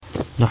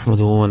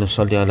نحمده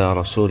ونصلي على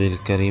رسول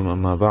الكريم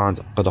أما بعد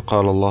قد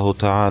قال الله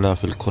تعالى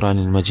في القرآن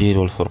المجيد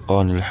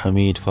والفرقان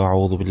الحميد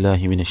فأعوذ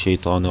بالله من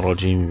الشيطان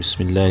الرجيم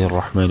بسم الله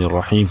الرحمن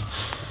الرحيم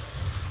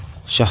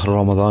شهر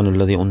رمضان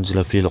الذي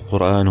أنزل فيه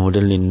القرآن هدى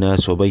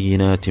للناس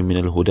وبينات من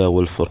الهدى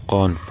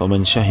والفرقان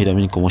فمن شهد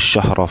منكم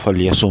الشهر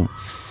فليصم.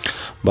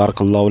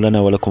 بارك الله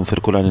لنا ولكم في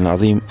القرآن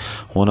العظيم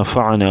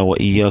ونفعنا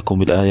وإياكم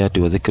بالآيات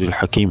وذكر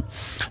الحكيم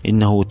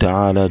إنه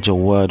تعالى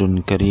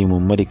جواد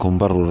كريم ملك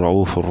بر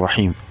رؤوف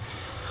رحيم.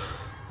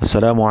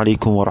 Assalamu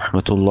alaikum wa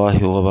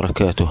rahmatullahi wa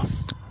barakatuh.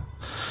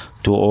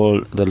 To all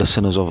the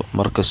listeners of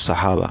Markaz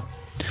Sahaba,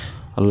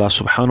 Allah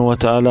subhanahu wa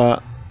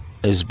ta'ala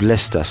has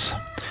blessed us,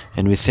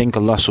 and we thank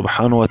Allah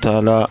subhanahu wa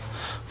ta'ala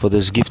for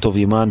this gift of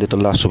Iman that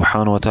Allah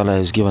subhanahu wa ta'ala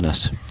has given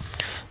us.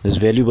 This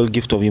valuable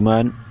gift of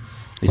Iman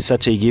is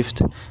such a gift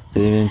that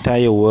the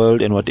entire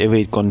world and whatever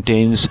it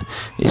contains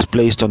is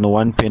placed on the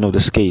one pen of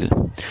the scale,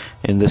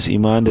 and this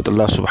Iman that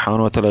Allah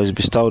subhanahu wa ta'ala has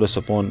bestowed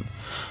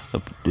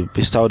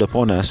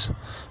upon us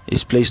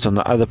is placed on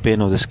the other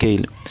pen of the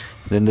scale.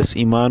 Then this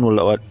Iman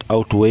will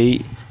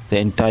outweigh the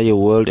entire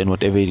world and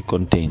whatever it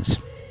contains,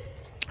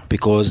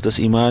 because this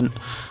Iman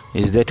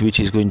is that which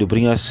is going to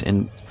bring us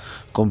in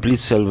complete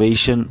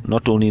salvation,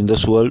 not only in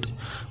this world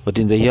but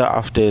in the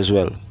hereafter as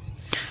well.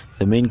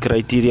 The main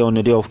criteria on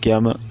the day of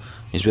Qiyamah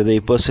is whether a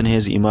person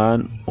has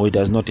Iman or he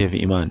does not have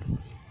Iman.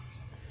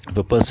 If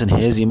a person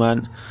has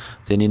Iman,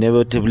 then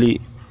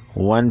inevitably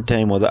one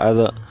time or the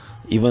other,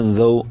 even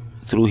though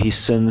through his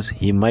sins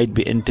he might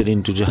be entered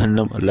into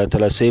Jahannam, Allah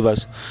Ta'ala save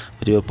us,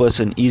 but if a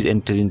person is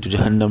entered into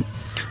Jahannam,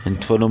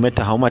 and for no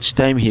matter how much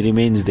time he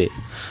remains there,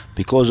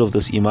 because of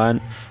this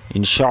Iman,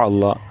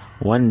 inshallah,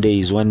 one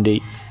day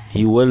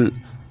he will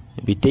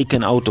be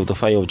taken out of the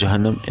fire of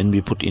Jahannam and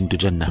be put into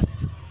Jannah.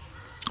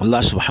 Allah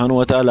subhanahu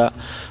wa ta'ala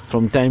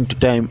from time to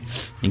time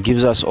He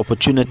gives us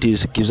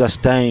opportunities, gives us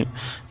time,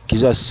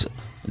 gives us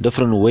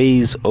different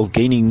ways of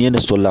gaining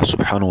nearness to Allah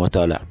subhanahu wa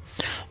ta'ala.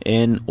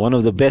 And one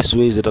of the best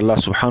ways that Allah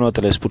subhanahu wa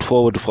ta'ala has put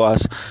forward for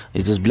us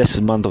is this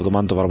blessed month of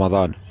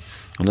Ramadan.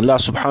 And Allah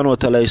subhanahu wa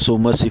ta'ala is so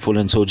merciful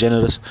and so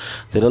generous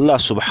that Allah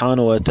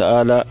subhanahu wa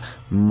ta'ala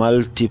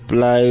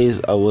multiplies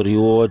our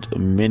reward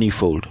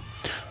manifold.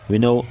 We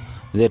know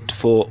that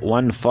for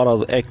one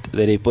farad act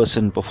that a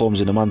person performs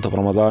in the month of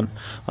Ramadan,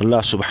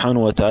 Allah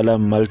subhanahu wa ta'ala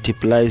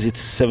multiplies it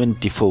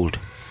 70-fold.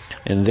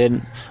 And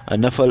then a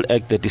nafal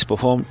act that is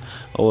performed,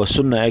 or a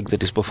sunnah act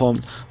that is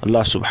performed,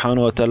 Allah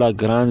subhanahu wa ta'ala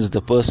grants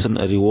the person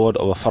a reward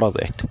of a farad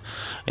act.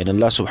 And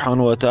Allah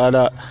subhanahu wa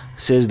ta'ala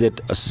says that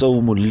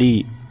as-sawmu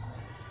li,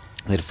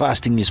 that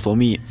fasting is for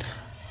me,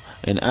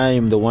 and I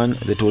am the one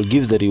that will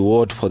give the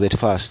reward for that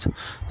fast.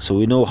 So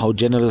we know how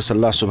generous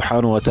Allah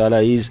subhanahu wa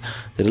ta'ala is,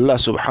 that Allah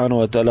subhanahu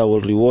wa ta'ala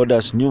will reward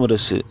us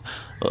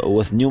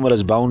with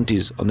numerous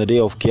bounties on the day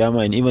of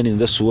Qiyamah, and even in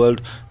this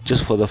world,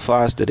 just for the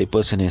fast that a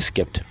person has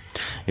kept.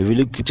 If we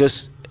look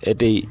just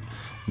at a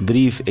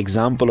brief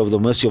example of the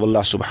mercy of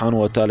Allah subhanahu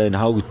wa ta'ala and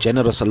how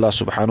generous Allah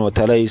subhanahu wa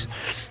ta'ala is,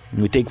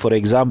 we take for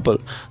example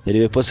that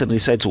if a person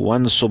recites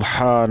one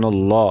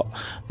subhanallah,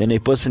 then a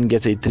person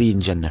gets a tree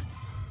in Jannah.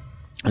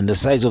 And the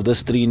size of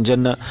this tree in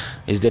Jannah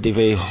is that if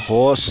a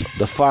horse,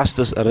 the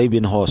fastest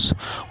Arabian horse,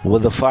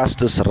 with the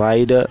fastest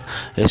rider,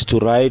 has to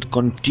ride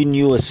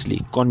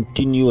continuously,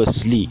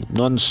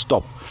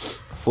 non-stop,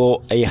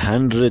 for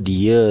 100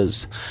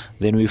 years,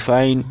 then we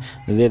find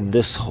that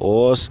this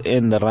horse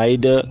and the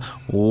rider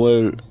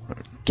will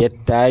get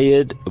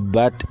tired,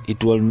 but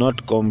it will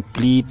not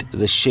complete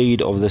the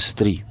shade of this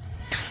tree.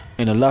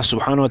 And Allah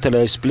subhanahu wa ta'ala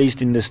has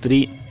placed in this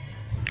tree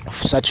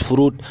such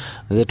fruit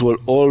that will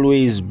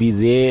always be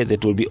there,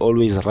 that will be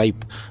always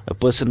ripe. A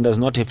person does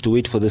not have to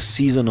wait for the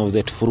season of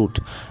that fruit.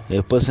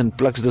 A person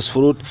plucks this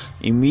fruit,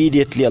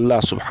 immediately Allah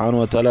subhanahu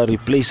wa ta'ala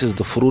replaces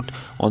the fruit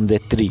on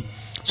that tree.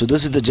 So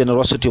this is the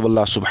generosity of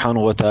Allah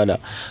subhanahu wa ta'ala,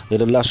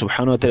 that Allah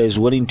subhanahu wa ta'ala is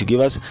willing to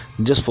give us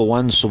just for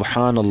one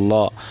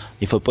subhanallah.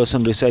 If a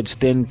person recites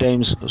 10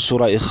 times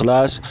Surah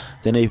Ikhlas,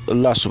 then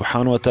Allah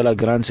subhanahu wa ta'ala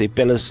grants a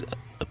palace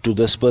to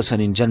this person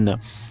in Jannah.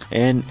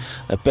 And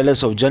a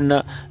palace of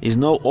Jannah is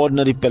no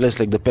ordinary palace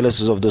like the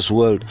palaces of this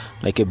world.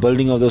 Like a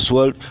building of this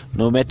world,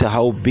 no matter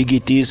how big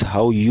it is,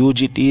 how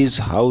huge it is,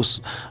 how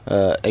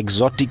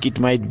exotic it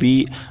might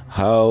be,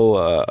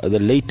 how the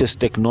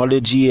latest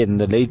technology and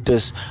the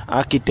latest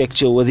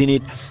architecture within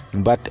it,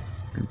 but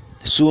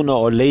sooner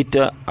or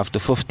later, after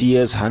 50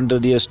 years,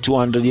 100 years,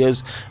 200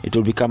 years, it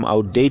will become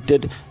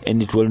outdated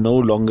and it will no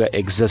longer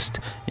exist.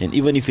 And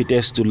even if it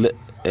has to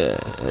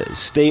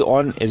stay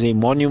on as a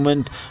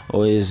monument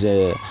or as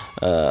a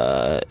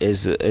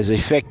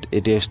fact,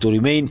 it has to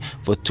remain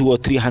for 200 or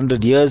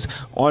 300 years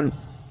on,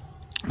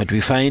 but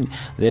we find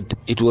that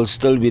it will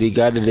still be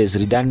regarded as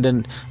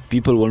redundant.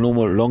 People will no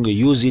longer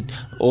use it,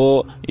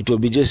 or it will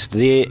be just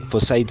there for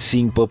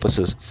sightseeing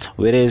purposes.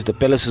 Whereas the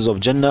palaces of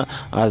Jannah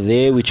are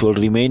there which will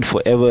remain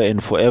forever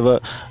and forever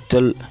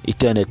till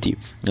eternity.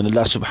 And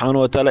Allah subhanahu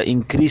wa ta'ala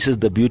increases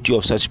the beauty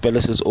of such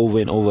palaces over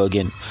and over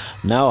again.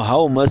 Now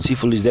how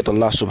merciful is that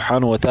Allah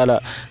subhanahu wa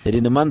ta'ala, that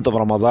in the month of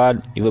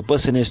Ramadan, if a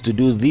person has to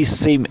do these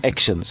same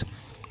actions,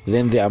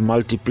 then they are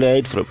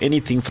multiplied from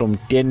anything from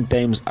 10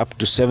 times up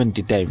to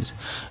 70 times.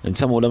 And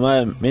some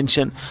ulama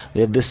mention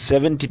that this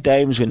 70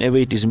 times, whenever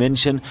it is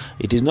mentioned,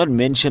 it is not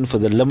mentioned for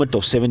the limit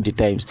of 70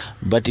 times,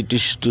 but it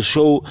is to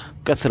show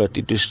kathrat,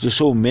 it is to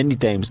show many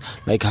times,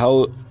 like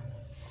how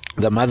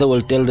the mother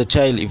will tell the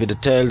child, if the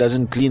child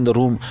doesn't clean the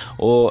room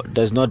or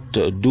does not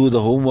do the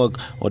homework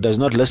or does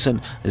not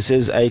listen, it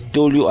says, I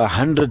told you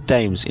 100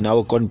 times in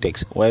our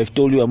context, or I've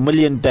told you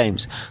 1,000,000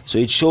 times. So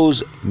it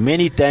shows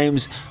many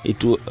times,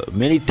 it will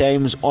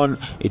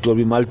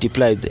be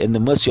multiplied. And the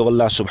mercy of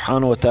Allah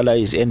subhanahu wa ta'ala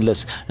is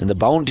endless, and the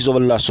bounties of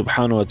Allah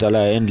subhanahu wa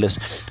ta'ala are endless.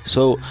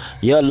 So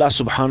here Allah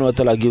subhanahu wa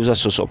ta'ala gives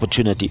us this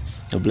opportunity.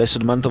 The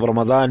blessed month of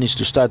Ramadan is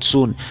to start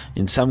soon.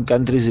 In some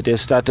countries it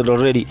has started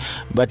already,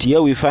 but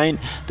here we find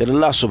that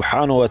Allah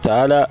subhanahu wa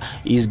ta'ala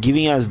is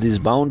giving us these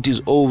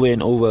bounties over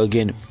and over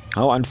again.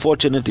 How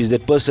unfortunate is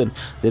that person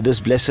that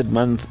this blessed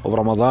month of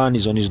Ramadan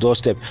is on his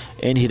doorstep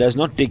and he does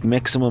not take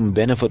maximum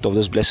benefit of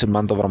this blessed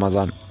month of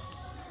Ramadan.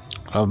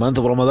 Our month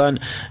of Ramadan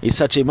is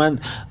such a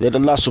month that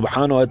Allah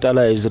subhanahu wa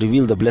ta'ala has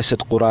revealed the blessed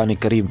Quran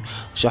Kareem.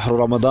 Shahru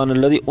Ramadan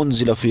alladhi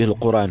unzila fihi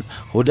al-Quran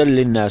hudan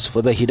lin-nas,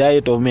 for the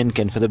hidayat of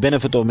mankind, for the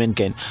benefit of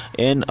mankind.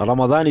 And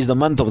Ramadan is the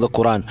month of the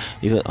Quran.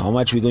 How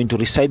much we're going to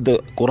recite the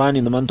Quran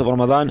in the month of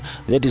Ramadan,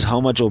 that is how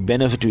much of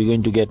benefit we're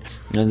going to get.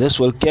 And this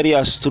will carry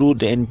us through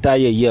the entire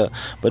year.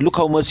 But look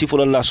how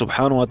merciful Allah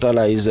subhanahu wa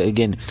ta'ala is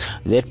again.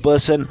 That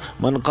person,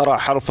 man qara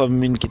harfan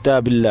min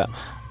kitabillah,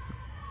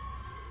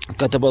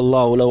 كتب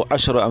الله له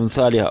عشر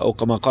أمثالها أو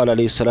كما قال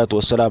عليه الصلاة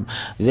والسلام,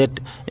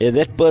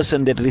 that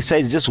person that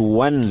recites just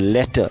one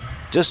letter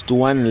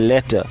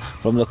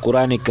from the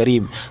Quran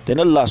Kareem, then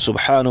Allah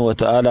subhanahu wa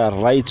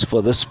ta'ala writes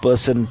for this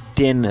person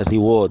 10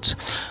 rewards.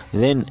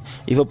 Then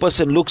if a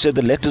person looks at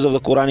the letters of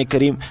the Quran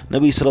Kareem,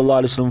 Nabi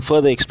sallallahu alaihi wasallam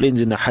further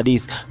explains in the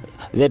hadith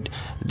that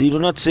they do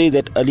not say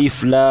that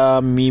alif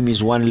lam mim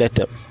is one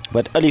letter,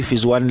 but alif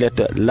is one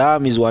letter,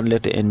 lam is one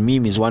letter, and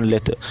mim is one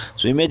letter.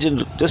 So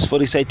imagine just for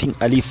reciting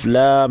alif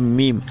lam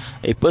mim,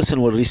 a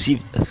person will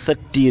receive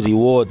 30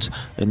 rewards.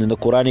 And in the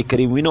Quran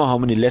Kareem, we know how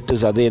many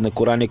letters are there in the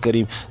Quran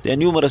Kareem. There are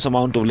numerous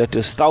amount of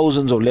letters,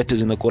 thousands of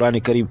letters in the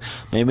Quran Kareem.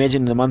 Now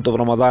imagine in the month of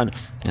Ramadan,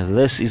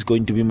 this is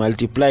going to be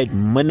multiplied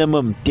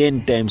minimum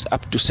 10 times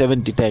up to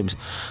 70 times.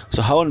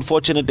 So how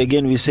unfortunate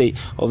again we say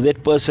of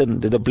that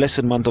person that the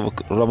blessed month of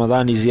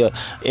Ramadan is here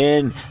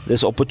and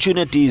this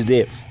opportunity is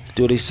there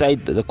to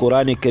recite the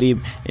Quran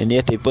Kareem, and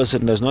yet a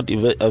person does not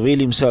avail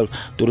himself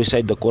to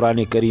recite the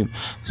Quran Kareem.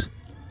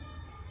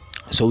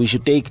 So we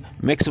should take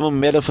maximum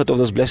benefit of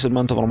this blessed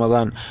month of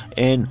Ramadan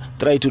and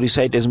try to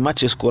recite as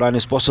much as Quran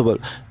as possible.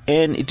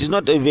 And it is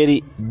not a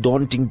very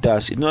daunting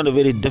task, it's not a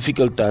very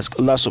difficult task.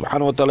 Allah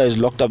subhanahu wa ta'ala has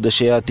locked up the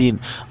shayateen.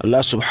 Allah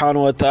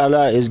subhanahu wa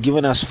ta'ala has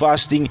given us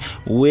fasting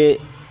where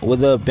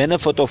with the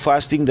benefit of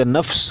fasting the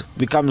nafs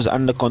becomes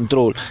under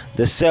control.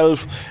 The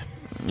self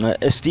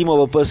esteem of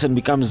a person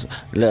becomes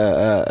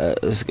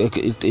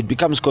it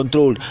becomes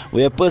controlled,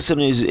 where a person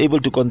is able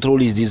to control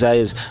his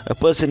desires, a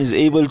person is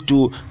able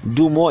to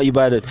do more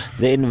ibadat.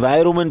 The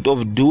environment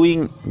of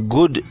doing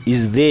good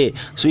is there,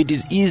 so it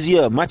is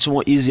easier, much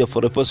more easier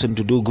for a person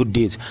to do good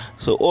deeds.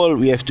 So all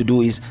we have to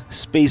do is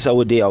space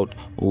our day out,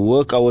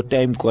 work our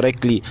time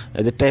correctly.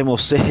 At the time of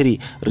Sahri,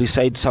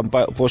 recite some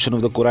portion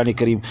of the Quran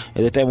Kareem.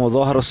 At the time of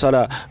Dhuhr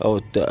Salah, or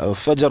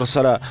Fajr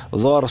Salah,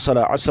 Dhuhr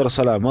Salah, Asr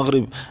Salah,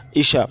 Maghrib,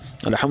 Isha,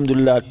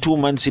 Alhamdulillah, 2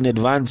 months in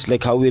advance,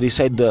 like how we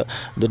recite the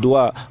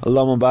dua,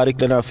 Allahumma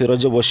barik lana fi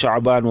Rajab wa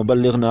Sha'ban wa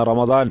ballighna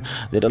Ramadan,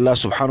 that Allah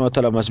subhanahu wa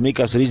ta'ala must make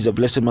us reach the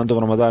blessed month of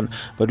Ramadan.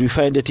 But we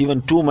find that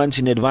even 2 months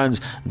in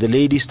advance, the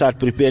ladies start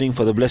preparing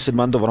for the blessed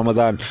month of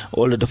Ramadan,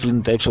 all the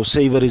different types of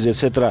savories,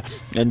 etc.,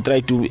 and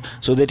try to,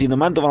 so that in the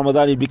month of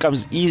Ramadan it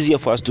becomes easier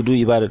for us to do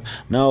ibadat.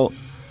 Now,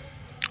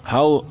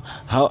 how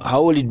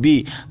will it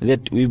be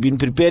that we've been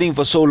preparing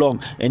for so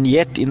long, and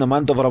yet in the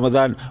month of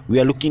Ramadan we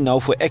are looking now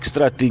for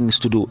extra things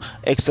to do,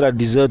 extra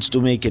desserts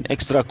to make, and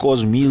extra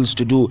course meals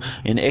to do,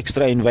 and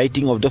extra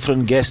inviting of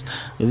different guests.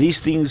 These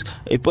things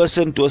a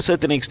person to a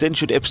certain extent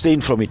should abstain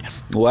from it.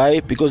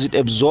 Why? Because it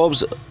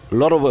absorbs a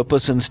lot of a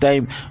person's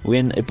time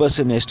when a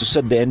person has to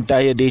sit the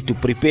entire day to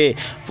prepare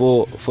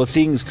for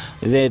things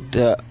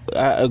that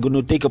are going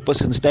to take a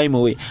person's time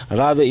away.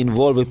 Rather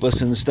involve a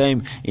person's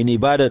time in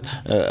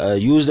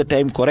ibadat, use the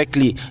time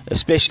correctly,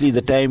 especially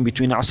the time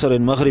between Asr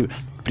and Maghrib.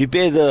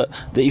 Prepare the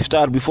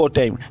iftar before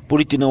time,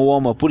 put it in a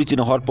warmer, put it in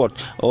a hot pot,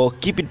 or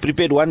keep it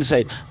prepared one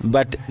side.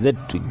 But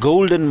that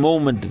golden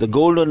moment, the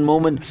golden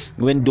moment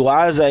when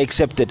du'as are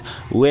accepted,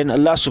 when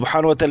Allah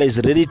subhanahu wa ta'ala is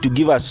ready to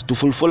give us, to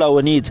fulfill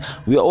our needs.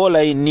 We all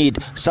are in need,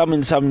 some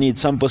in some need.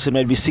 Some person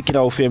might be sick in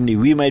our family,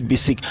 we might be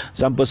sick,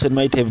 some person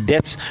might have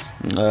debts,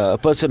 a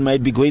person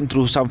might be going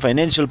through some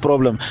financial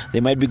problem, they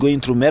might be going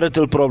through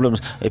marital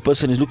problems, a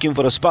person is looking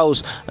for a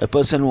spouse, a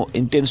person who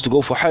intends to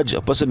go for Hajj,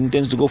 a person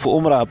intends to go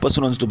for Umrah, a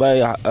person wants to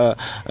buy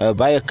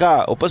a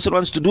car, or person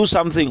wants to do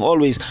something.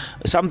 Always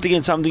something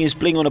is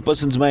playing on a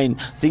person's mind,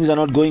 things are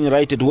not going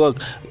right at work.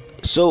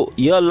 So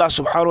here Allah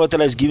subhanahu wa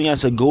ta'ala is giving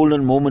us a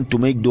golden moment to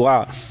make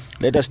dua.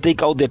 let us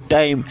take out that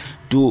time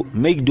to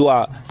make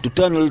dua, to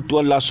turn to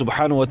Allah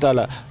subhanahu wa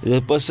ta'ala.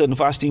 The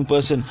fasting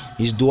person,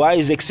 his dua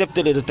is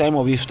accepted at the time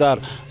of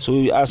iftar. So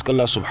we ask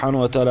Allah subhanahu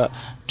wa ta'ala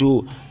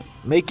to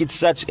make it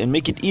such and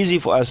make it easy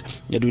for us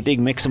that we take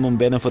maximum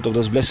benefit of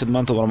this blessed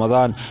month of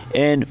Ramadan,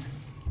 and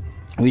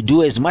we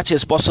do as much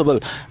as possible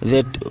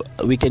that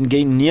we can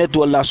gain near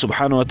to Allah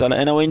subhanahu wa ta'ala.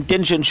 And our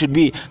intention should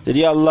be that,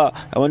 Ya Allah,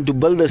 I want to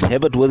build this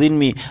habit within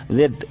me,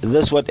 that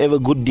this whatever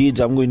good deeds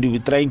I'm going to be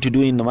trying to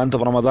do in the month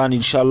of Ramadan,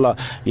 inshallah,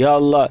 Ya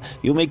Allah,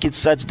 you make it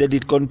such that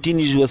it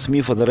continues with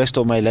me for the rest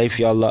of my life,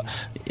 Ya Allah.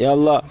 Ya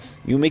Allah,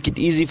 you make it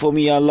easy for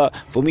me, Ya Allah,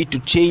 for me to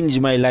change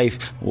my life.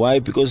 Why?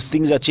 Because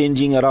things are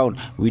changing around.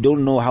 We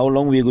don't know how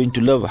long we are going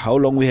to live, how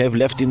long we have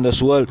left in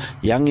this world.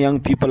 Young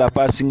people are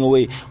passing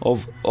away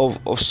of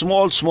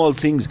small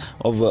things,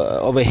 of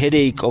a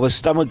headache, of a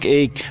stomach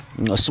ache.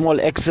 A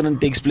small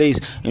accident takes place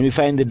and we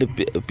find that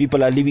the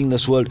people are leaving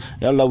this world.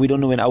 Ya Allah, we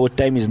don't know when our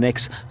time is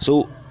next.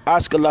 So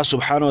ask Allah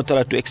subhanahu wa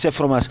ta'ala to accept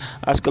from us.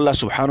 Ask Allah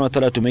subhanahu wa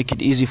ta'ala to make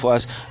it easy for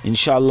us.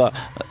 Inshallah,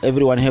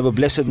 everyone have a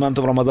blessed month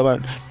of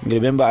Ramadan.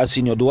 Remember us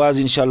in your du'as,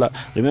 inshallah.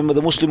 Remember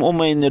the Muslim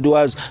Ummah in the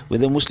du'as, where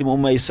the Muslim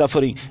Ummah is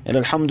suffering. And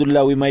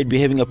alhamdulillah, we might be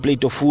having a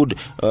plate of food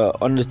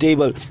on the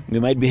table. We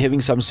might be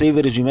having some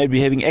savories. We might be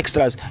having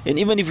extras. And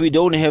even if we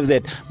don't have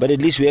that, but at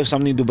least we have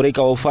something to break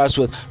our fast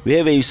with. We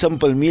have a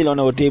simple meal on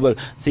our table.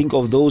 Think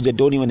of those that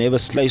don't even have a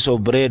slice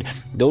of bread,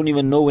 don't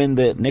even know when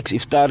the next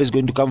iftar is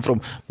going to come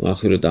from.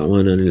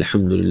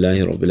 الحمد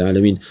لله رب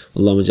العالمين.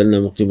 اللهم اجعلنا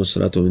مقيم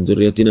الصلاة ومن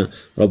ذريتنا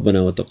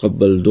ربنا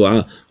وتقبل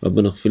دعاء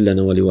ربنا اغفر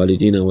لنا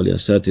ولوالدينا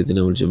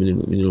ولأساتذتنا والجميع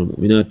المؤمنين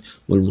والمؤمنات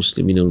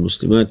والمسلمين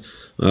والمسلمات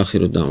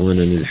وآخر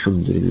دعوانا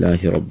الحمد لله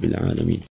رب العالمين.